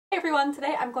Hey everyone,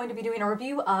 today I'm going to be doing a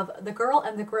review of The Girl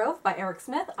and the Grove by Eric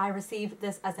Smith. I received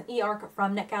this as an e-arc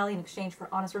from NetGalley in exchange for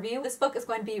honest review. This book is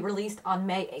going to be released on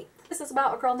May 8th. This is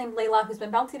about a girl named Layla who's been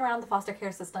bouncing around the foster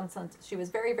care system since she was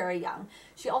very, very young.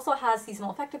 She also has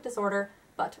seasonal affective disorder,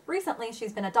 but recently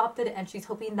she's been adopted and she's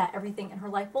hoping that everything in her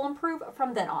life will improve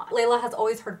from then on. Layla has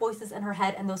always heard voices in her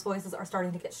head, and those voices are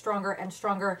starting to get stronger and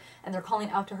stronger, and they're calling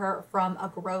out to her from a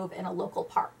grove in a local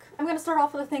park. I'm going to start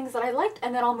off with the things that I liked,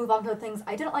 and then I'll move on to the things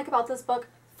I didn't like about this book.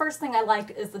 First thing I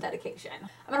liked is the dedication.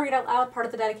 I'm going to read out loud part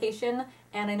of the dedication,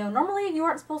 and I know normally you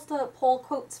aren't supposed to pull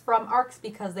quotes from arcs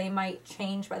because they might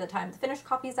change by the time the finished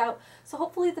copy is out, so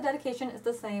hopefully the dedication is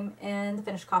the same in the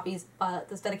finished copies, but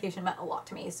this dedication meant a lot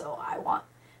to me, so I want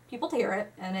people to hear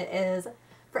it, and it is: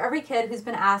 for every kid who's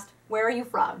been asked, "Where are you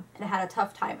from?" and had a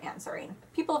tough time answering.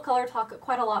 People of color talk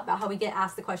quite a lot about how we get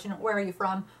asked the question, "Where are you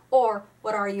from?" or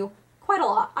 "What are you?" quite a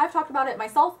lot. I've talked about it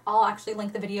myself. I'll actually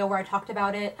link the video where I talked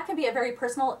about it. That can be a very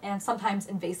personal and sometimes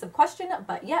invasive question,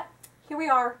 but yet, here we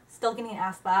are, still getting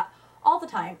asked that all the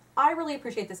time. I really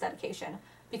appreciate this dedication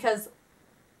because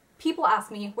people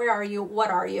ask me, "Where are you?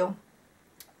 What are you?"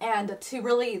 And to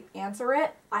really answer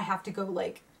it, I have to go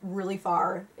like really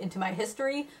far into my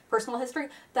history, personal history,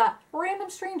 that random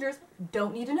strangers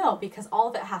don't need to know because all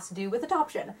of it has to do with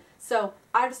adoption. So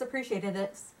I just appreciated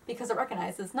this because it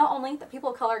recognizes not only that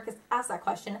people of color get asked that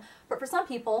question, but for some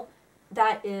people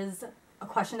that is a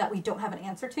question that we don't have an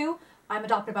answer to. I'm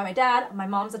adopted by my dad, my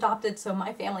mom's adopted, so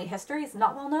my family history is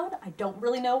not well known. I don't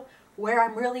really know where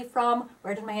I'm really from,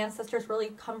 where did my ancestors really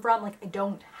come from. Like, I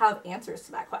don't have answers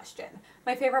to that question.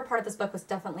 My favorite part of this book was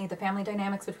definitely the family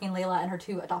dynamics between Layla and her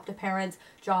two adoptive parents,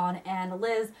 John and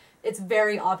Liz. It's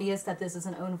very obvious that this is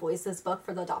an own voices book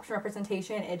for the adoption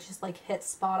representation. It just like hits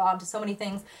spot on to so many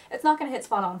things. It's not going to hit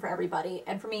spot on for everybody,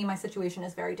 and for me, my situation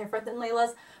is very different than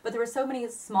Layla's, but there were so many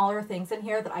smaller things in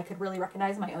here that I could really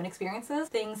recognize my own experiences.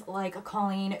 Things like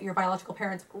calling your biological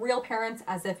parents real parents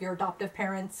as if your adoptive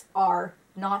parents are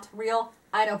not real.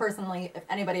 I know personally, if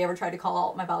anybody ever tried to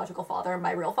call my biological father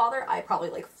my real father, I'd probably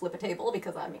like flip a table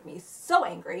because that would make me so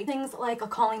angry. Things like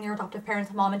calling your adoptive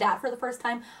parents mom and dad for the first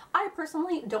time. I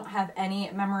personally don't have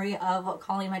any memory of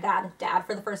calling my dad dad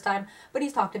for the first time, but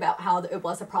he's talked about how it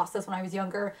was a process when I was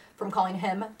younger, from calling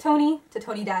him Tony to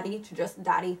Tony Daddy to just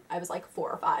Daddy. I was like 4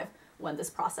 or 5 when this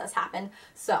process happened.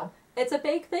 So it's a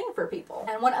big thing for people.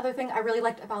 And one other thing I really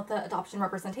liked about the adoption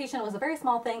representation was a very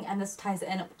small thing, and this ties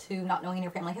in to not knowing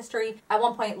your family history. At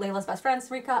one point, Layla's best friend,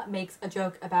 Sarika, makes a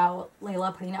joke about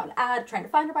Layla putting out an ad trying to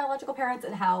find her biological parents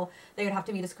and how they would have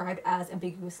to be described as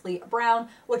ambiguously brown,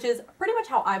 which is pretty much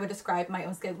how I would describe my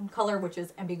own skin color, which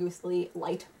is ambiguously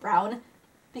light brown.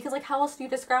 Because like, how else do you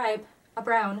describe a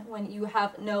brown when you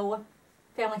have no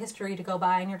family history to go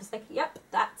by and you're just like, yep,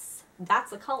 that's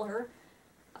a color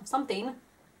of something.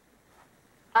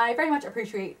 I very much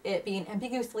appreciate it being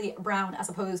ambiguously brown as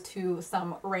opposed to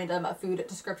some random food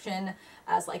description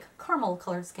as like caramel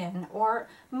colored skin or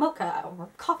mocha or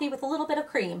coffee with a little bit of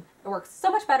cream. It works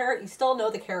so much better. You still know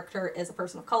the character is a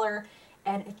person of color,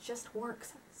 and it just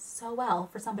works so well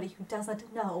for somebody who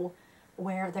doesn't know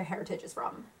where their heritage is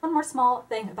from. One more small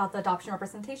thing about the adoption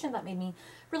representation that made me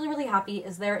really, really happy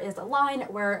is there is a line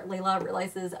where Layla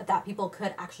realizes that people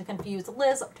could actually confuse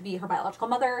Liz to be her biological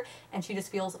mother, and she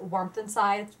just feels warmth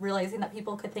inside, realizing that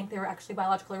people could think they were actually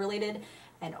biologically related.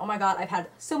 And oh my god, I've had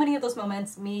so many of those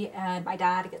moments. Me and my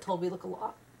dad get told we look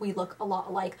a lot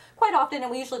alike quite often,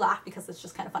 and we usually laugh because it's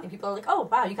just kind of funny. People are like, "Oh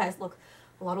wow, you guys look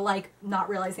a lot alike," not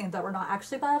realizing that we're not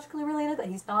actually biologically related, that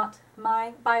he's not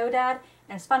my bio dad,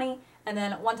 and it's funny. And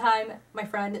then one time my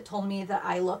friend told me that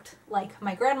I looked like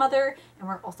my grandmother, and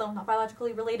we're also not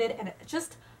biologically related, and it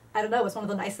just, I don't know, it was one of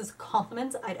the nicest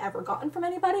compliments I'd ever gotten from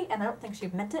anybody, and I don't think she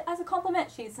meant it as a compliment.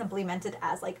 She simply meant it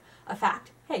as like a fact.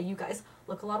 Hey, you guys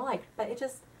look a lot alike. But it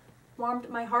just warmed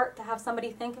my heart to have somebody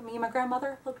think me and my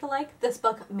grandmother looked alike. This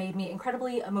book made me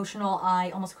incredibly emotional. I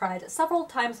almost cried several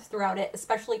times throughout it,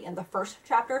 especially in the first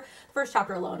chapter. The first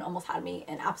chapter alone almost had me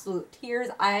in absolute tears.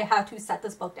 I had to set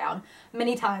this book down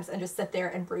many times and just sit there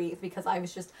and breathe because I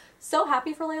was just so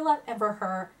happy for Layla and for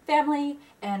her family,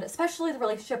 and especially the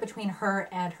relationship between her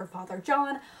and her father,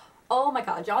 John. Oh my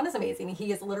god, John is amazing.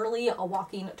 He is literally a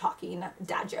walking, talking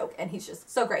dad joke, and he's just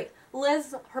so great.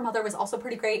 Liz, her mother, was also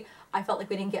pretty great. I felt like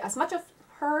we didn't get as much of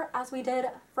her as we did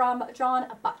from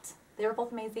John, but they were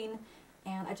both amazing,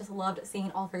 and I just loved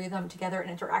seeing all 3 of them together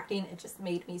and interacting. It just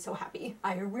made me so happy.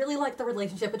 I really liked the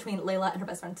relationship between Layla and her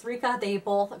best friend Sarika. They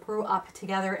both grew up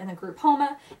together in a group home,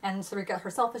 and Sarika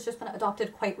herself has just been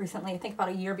adopted quite recently, I think about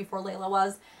a year before Layla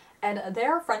was. and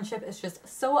their friendship is just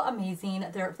so amazing.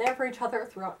 They're there for each other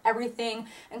throughout everything,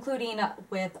 including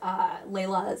with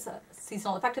Layla's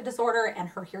seasonal affective disorder and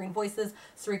her hearing voices.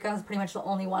 Sarika is pretty much the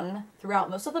only one throughout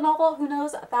most of the novel who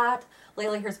knows that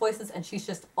Layla hears voices, and she's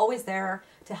just always there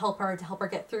to help her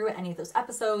get through any of those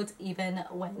episodes, even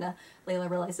when Layla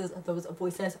realizes those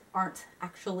voices aren't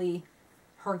actually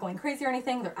her going crazy or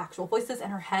anything. They're actual voices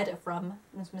in her head from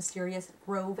this mysterious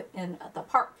grove in the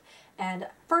park. And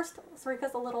first,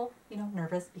 Sarika's a little,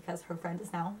 nervous because her friend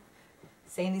is now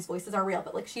saying these voices are real,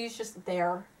 but like she's just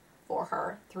there for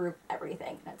her through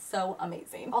everything, and it's so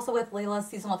amazing. Also with Layla's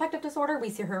seasonal affective disorder, we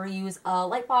see her use a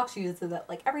light box. She uses it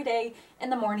like every day in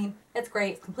the morning. It's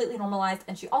great, it's completely normalized,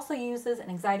 and she also uses an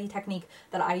anxiety technique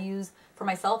that I use for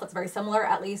myself. It's very similar,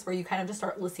 at least, where you kind of just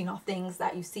start listing off things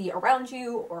that you see around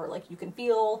you, or like you can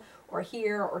feel or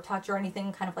hear or touch or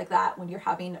anything kind of like that when you're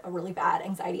having a really bad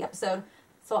anxiety episode.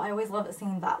 So I always love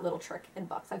seeing that little trick in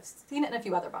books. I've seen it in a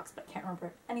few other books, but I can't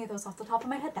remember any of those off the top of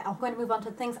my head now. I'm going to move on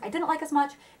to things I didn't like as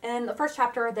much. In the first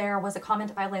chapter, there was a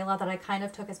comment by Layla that I kind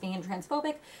of took as being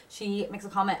transphobic. She makes a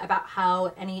comment about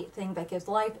how anything that gives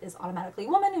life is automatically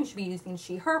woman, who should be using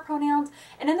she, her pronouns.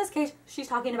 And in this case, she's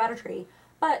talking about a tree.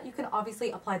 But you can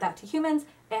obviously apply that to humans,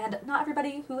 and not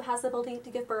everybody who has the ability to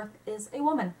give birth is a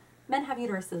woman. Men have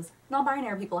uteruses.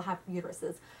 Non-binary people have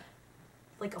uteruses.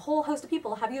 Like a whole host of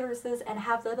people have uteruses and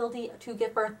have the ability to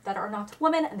give birth that are not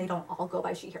women, and they don't all go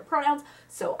by she, her pronouns.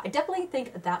 So I definitely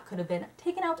think that could have been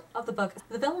taken out of the book.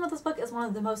 The villain of this book is one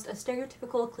of the most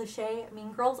stereotypical cliche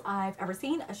mean girls I've ever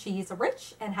seen. She's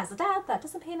rich and has a dad that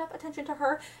doesn't pay enough attention to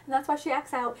her, and that's why she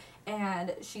acts out,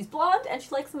 and she's blonde and she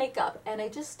likes makeup. And I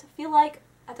just feel like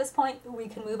at this point we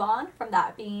can move on from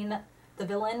that being the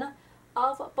villain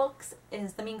of books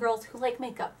is the mean girls who like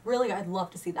makeup. Really, I'd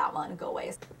love to see that one go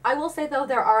away. I will say though,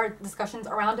 there are discussions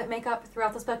around makeup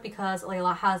throughout this book because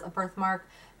Layla has a birthmark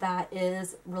that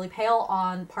is really pale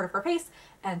on part of her face,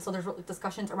 and so there's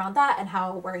discussions around that and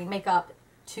how wearing makeup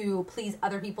to please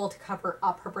other people to cover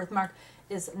up her birthmark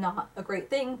is not a great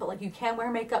thing, but like you can wear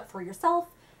makeup for yourself.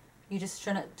 You just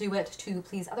shouldn't do it to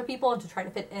please other people and to try to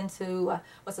fit into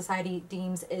what society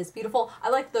deems is beautiful. I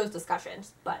like those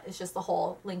discussions, but it's just the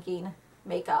whole linking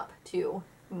makeup to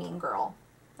mean girl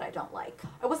that I don't like.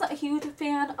 I wasn't a huge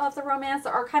fan of the romance.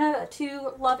 There are kind of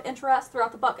two love interests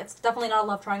throughout the book. It's definitely not a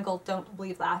love triangle, don't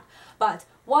believe that. But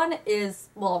one is,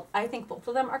 well, I think both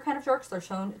of them are kind of jerks. They're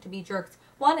shown to be jerks.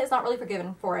 One is not really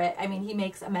forgiven for it. I mean, he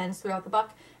makes amends throughout the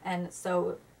book, and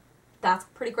so that's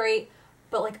pretty great.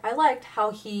 But like, I liked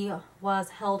how he was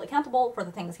held accountable for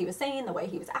the things he was saying, the way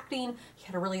he was acting. He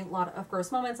had a really lot of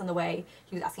gross moments, and the way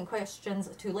he was asking questions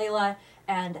to Layla,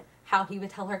 and how he would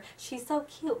tell her she's so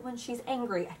cute when she's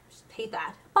angry. I just hate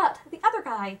that. But the other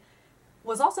guy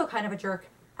was also kind of a jerk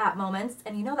at moments,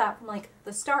 and you know that from like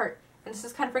the start. And it's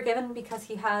just kind of forgiven because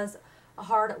he has a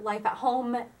hard life at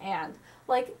home, and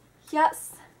like,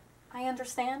 yes, I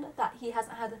understand that he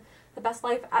hasn't had the best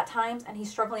life at times, and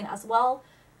he's struggling as well.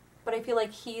 But I feel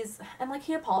like he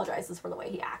apologizes for the way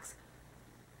he acts.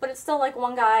 But it's still like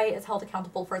one guy is held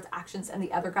accountable for his actions and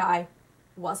the other guy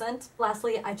wasn't.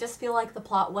 Lastly, I just feel like the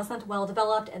plot wasn't well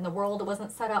developed and the world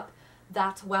wasn't set up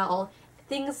that well.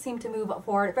 Things seem to move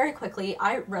forward very quickly.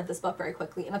 I read this book very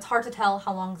quickly, and it's hard to tell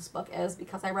how long this book is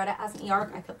because I read it as an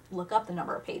e-arc. I could look up the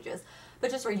number of pages.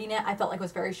 But just reading it, I felt like it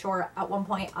was very short. At one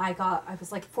point, I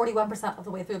was like 41% of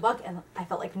the way through the book, and I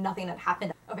felt like nothing had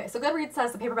happened. Okay, so Goodreads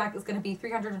says the paperback is going to be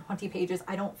 320 pages.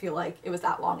 I don't feel like it was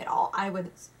that long at all. I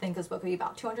would think this book would be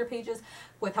about 200 pages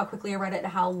with how quickly I read it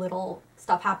and how little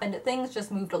stuff happened. Things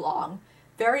just moved along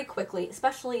very quickly,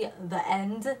 especially the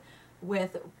end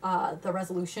with the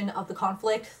resolution of the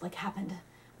conflict, like happened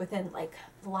within like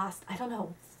the last, I don't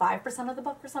know, 5% of the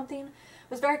book or something. It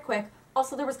was very quick.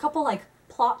 Also, there was a couple like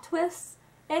plot twists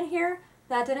in here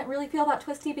that didn't really feel that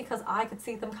twisty because I could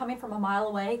see them coming from a mile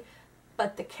away,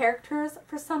 but the characters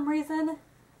for some reason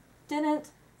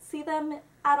didn't see them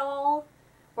at all,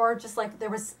 or just like there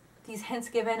was these hints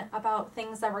given about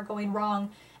things that were going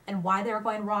wrong and why they were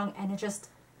going wrong, and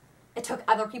it took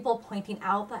other people pointing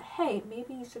out that, hey,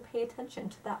 maybe you should pay attention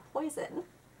to that poison,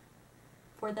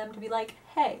 for them to be like,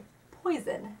 hey,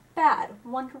 poison, bad,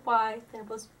 wonder why there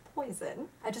was poison.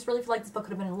 I just really feel like this book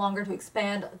could have been longer to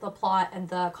expand the plot and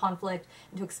the conflict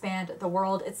and to expand the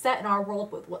world. It's set in our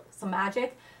world with some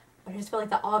magic, but I just feel like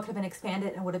that all could have been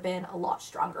expanded and would have been a lot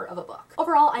stronger of a book.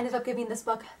 Overall, I ended up giving this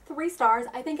book 3 stars.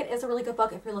 I think it is a really good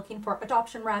book if you're looking for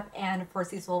adoption rep and for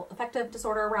seasonal affective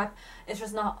disorder rep. It's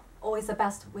just not always the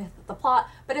best with the plot,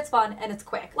 but it's fun and it's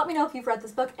quick. Let me know if you've read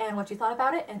this book and what you thought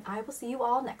about it, and I will see you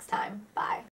all next time. Bye.